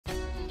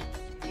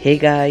Hey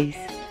guys,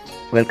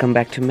 welcome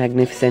back to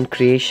Magnificent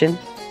Creation.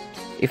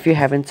 If you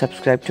haven't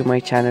subscribed to my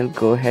channel,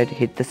 go ahead,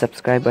 hit the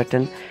subscribe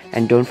button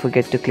and don't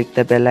forget to click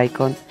the bell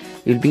icon.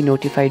 You'll be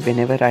notified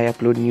whenever I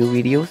upload new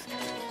videos.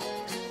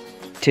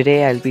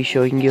 Today I'll be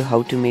showing you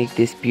how to make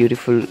these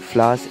beautiful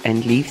flowers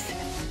and leaves.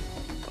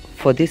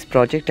 For this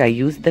project I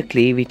used the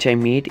clay which I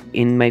made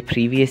in my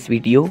previous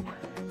video.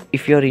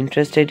 If you're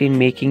interested in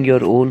making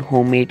your own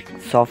homemade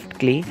soft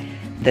clay,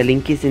 the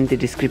link is in the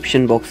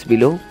description box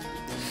below.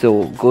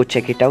 So go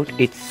check it out,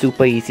 it's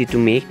super easy to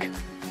make.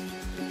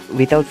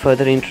 Without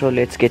further intro,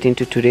 let's get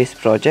into today's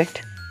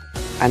project.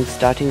 I'm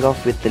starting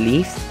off with the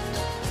leaves.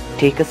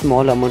 Take a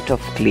small amount of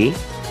clay.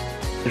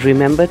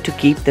 Remember to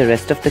keep the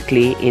rest of the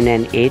clay in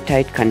an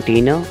airtight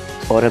container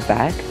or a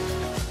bag.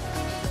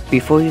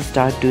 Before you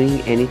start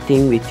doing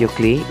anything with your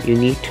clay, you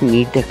need to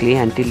knead the clay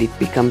until it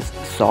becomes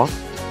soft.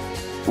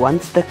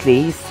 Once the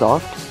clay is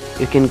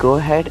soft, you can go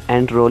ahead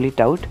and roll it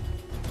out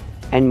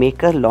and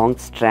make a long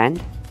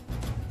strand.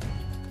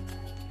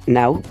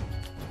 Now,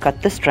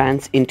 cut the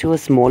strands into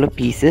smaller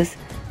pieces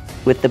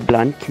with a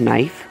blunt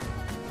knife.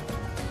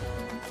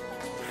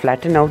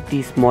 Flatten out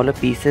these smaller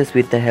pieces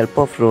with the help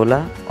of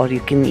roller, or you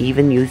can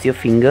even use your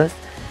fingers.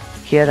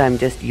 Here I am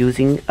just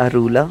using a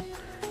ruler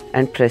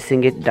and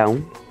pressing it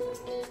down.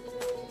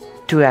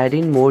 To add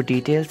in more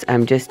details, I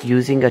am just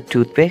using a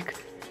toothpick.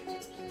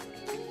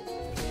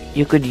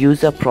 You could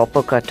use a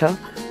proper cutter,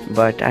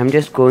 but I am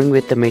just going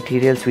with the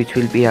materials which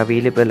will be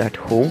available at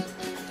home.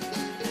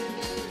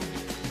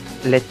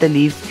 Let the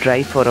leaves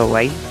dry for a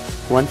while.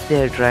 Once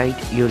they are dried,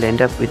 you'll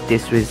end up with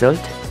this result.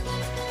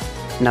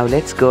 Now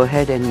let's go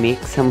ahead and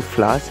make some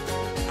flowers.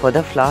 For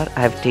the flower,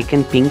 I have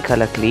taken pink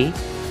color clay.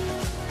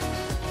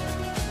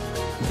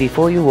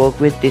 Before you work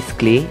with this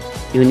clay,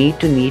 you need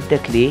to knead the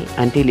clay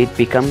until it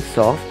becomes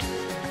soft.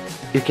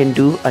 You can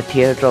do a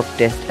teardrop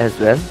test as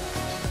well.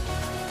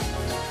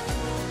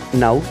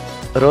 Now,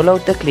 roll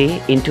out the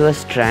clay into a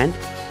strand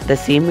the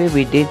same way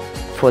we did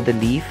for the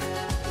leaf.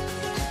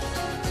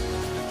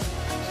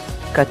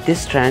 Cut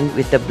this strand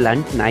with a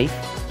blunt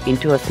knife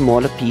into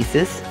smaller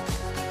pieces.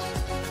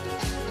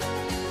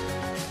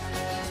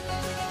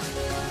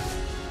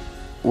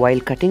 While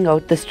cutting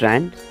out the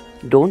strand,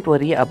 don't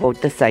worry about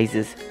the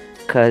sizes,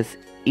 cause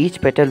each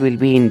petal will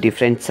be in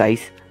different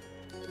size.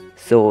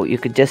 So you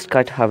could just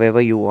cut however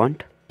you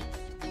want.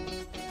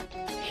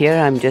 Here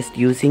I'm just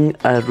using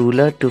a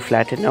ruler to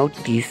flatten out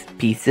these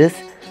pieces.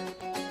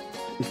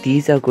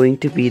 These are going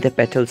to be the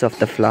petals of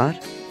the flower.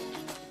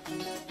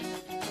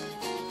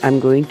 I'm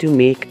going to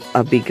make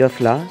a bigger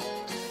flower,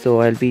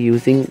 so I'll be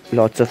using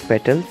lots of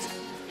petals.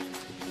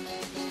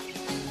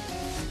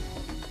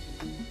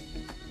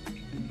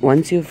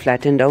 Once you've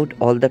flattened out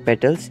all the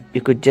petals,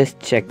 you could just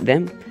check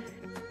them.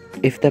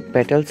 If the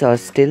petals are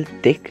still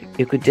thick,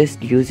 you could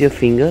just use your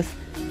fingers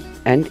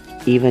and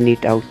even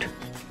it out.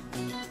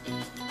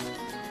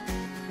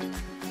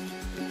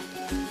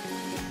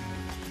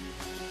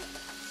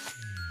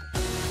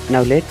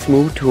 Now let's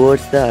move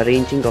towards the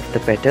arranging of the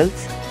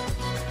petals.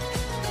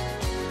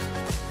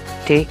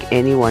 Take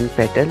any one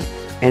petal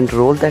and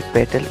roll that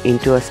petal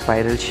into a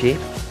spiral shape.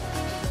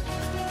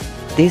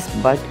 This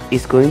bud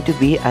is going to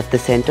be at the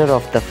center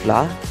of the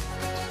flower.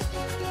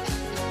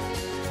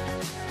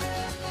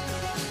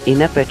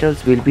 Inner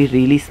petals will be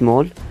really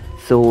small,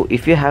 so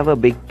if you have a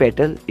big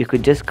petal, you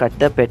could just cut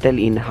the petal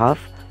in half.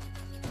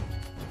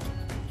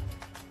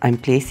 I'm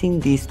placing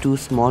these two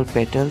small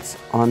petals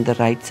on the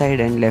right side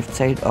and left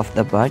side of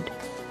the bud.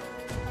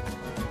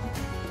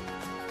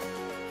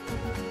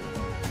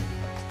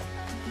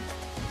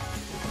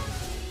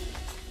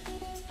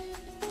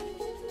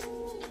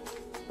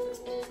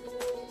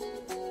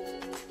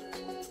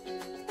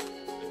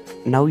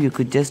 Now you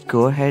could just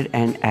go ahead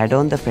and add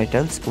on the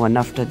petals one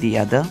after the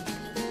other.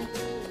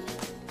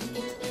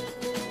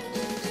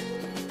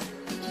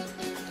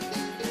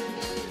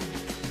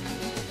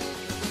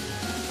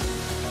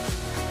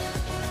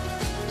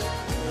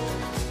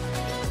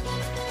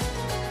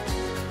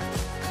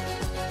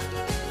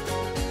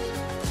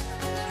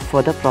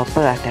 For the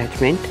proper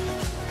attachment,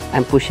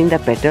 I'm pushing the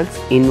petals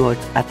inwards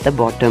at the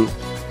bottom.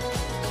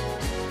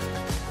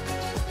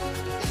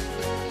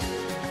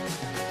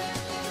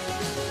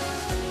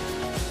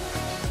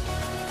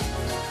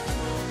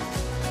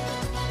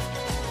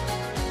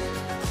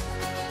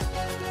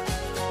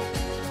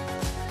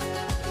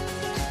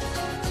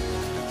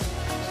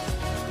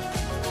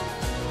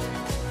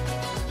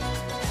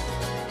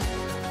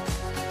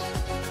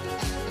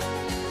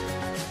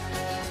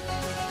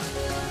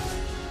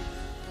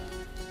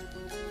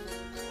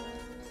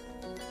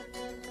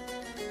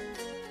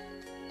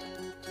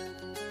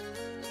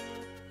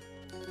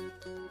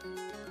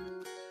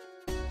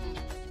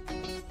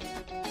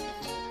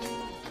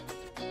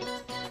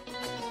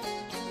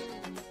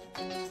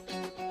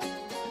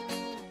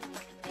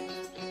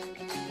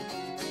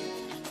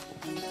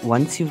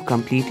 Once you've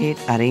completed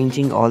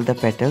arranging all the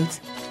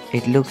petals,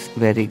 it looks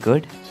very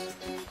good.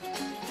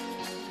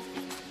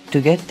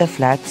 To get the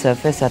flat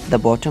surface at the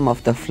bottom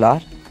of the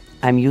flower,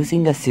 I'm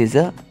using a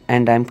scissor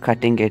and I'm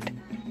cutting it.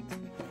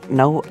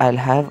 Now I'll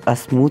have a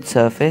smooth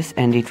surface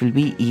and it will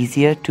be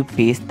easier to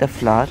paste the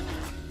flower.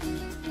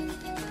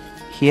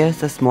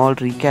 Here's a small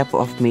recap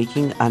of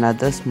making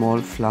another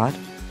small flower.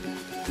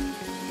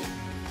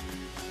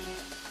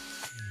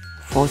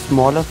 For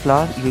smaller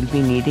flower, you'll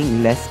be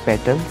needing less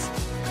petals.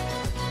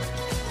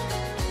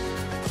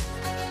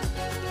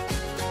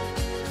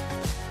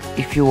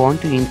 If you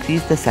want to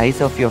increase the size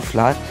of your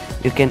flower,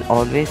 you can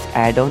always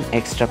add on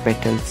extra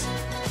petals.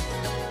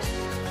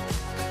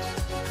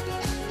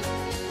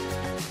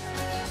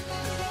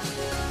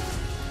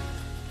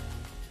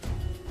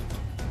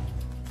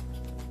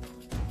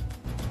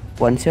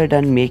 Once you're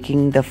done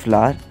making the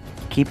flower,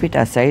 keep it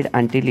aside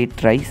until it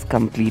dries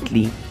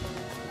completely.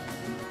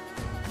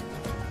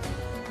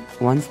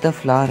 Once the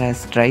flower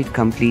has dried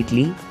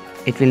completely,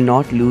 it will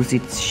not lose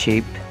its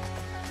shape.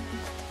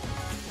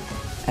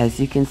 As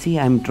you can see,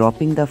 I am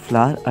dropping the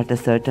flower at a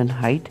certain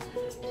height.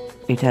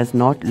 It has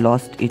not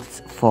lost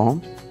its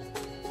form.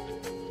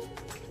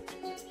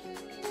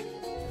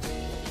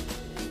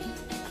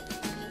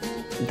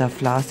 The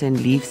flowers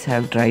and leaves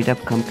have dried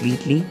up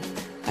completely.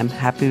 I'm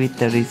happy with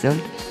the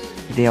result.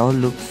 They all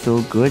look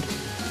so good.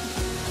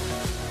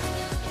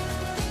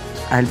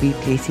 I'll be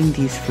placing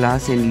these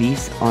flowers and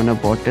leaves on a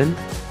bottle.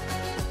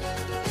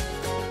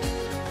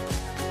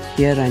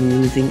 Here I'm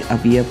using a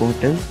beer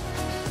bottle.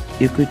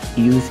 You could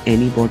use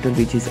any bottle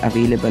which is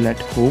available at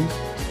home.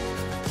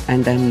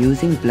 And I'm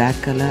using black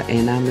color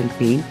enamel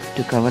paint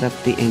to cover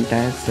up the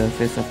entire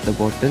surface of the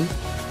bottle.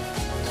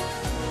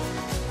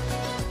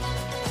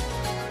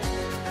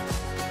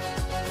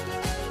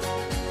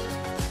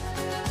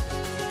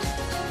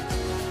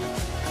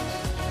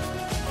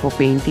 For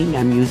painting,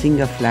 I'm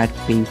using a flat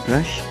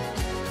paintbrush.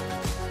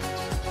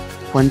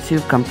 Once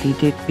you've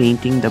completed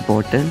painting the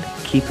bottle,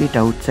 keep it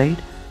outside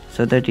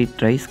so that it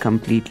dries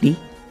completely.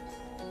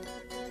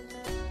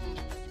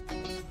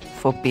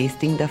 For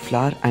pasting the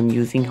flower, I'm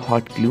using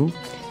hot glue.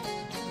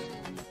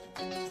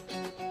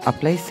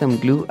 Apply some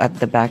glue at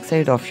the back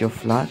side of your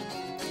flower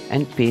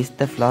and paste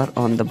the flower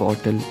on the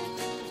bottle.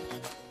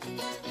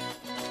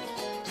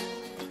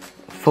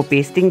 For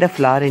pasting the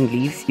flower and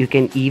leaves, you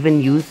can even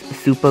use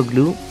super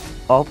glue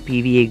or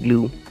PVA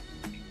glue.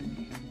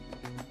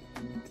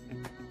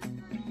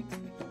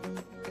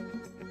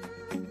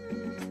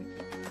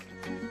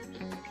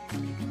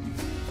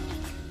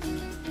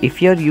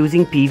 If you're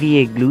using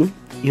PVA glue,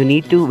 you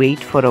need to wait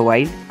for a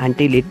while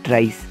until it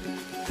dries.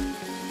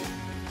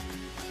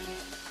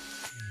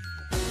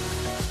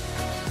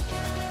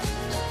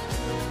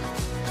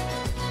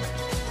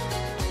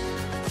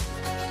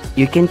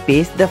 You can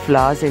paste the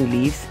flowers and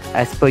leaves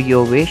as per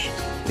your wish.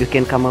 You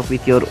can come up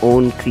with your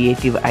own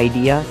creative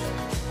ideas.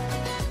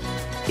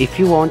 If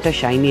you want a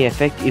shiny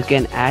effect, you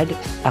can add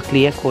a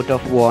clear coat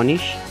of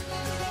varnish.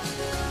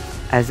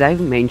 As I've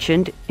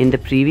mentioned in the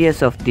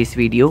previous of this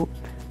video,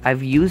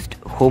 I've used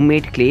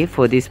homemade clay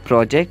for this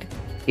project.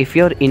 If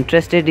you're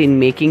interested in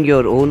making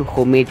your own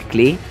homemade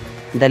clay,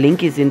 the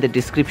link is in the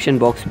description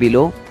box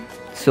below,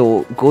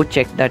 so go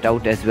check that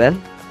out as well.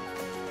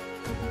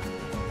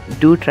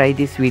 Do try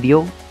this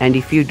video, and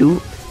if you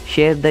do,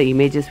 share the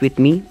images with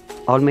me.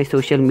 All my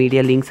social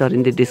media links are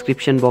in the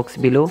description box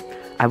below.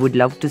 I would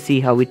love to see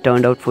how it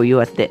turned out for you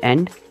at the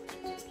end.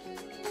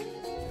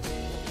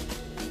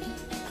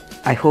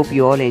 I hope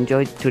you all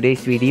enjoyed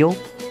today's video.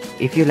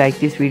 If you like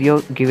this video,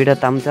 give it a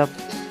thumbs up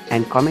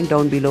and comment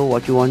down below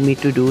what you want me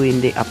to do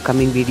in the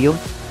upcoming videos.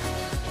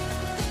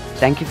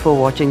 Thank you for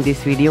watching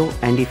this video,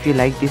 and if you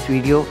like this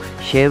video,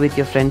 share with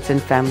your friends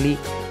and family.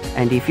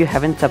 And if you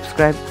haven't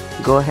subscribed,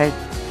 go ahead,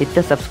 hit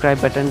the subscribe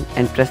button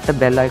and press the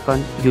bell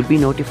icon. You'll be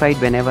notified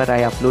whenever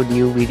I upload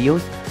new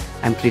videos.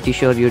 I'm pretty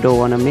sure you don't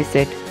want to miss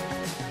it.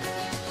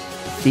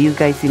 See you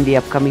guys in the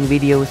upcoming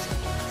videos.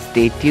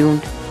 Stay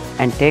tuned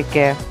and take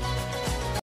care.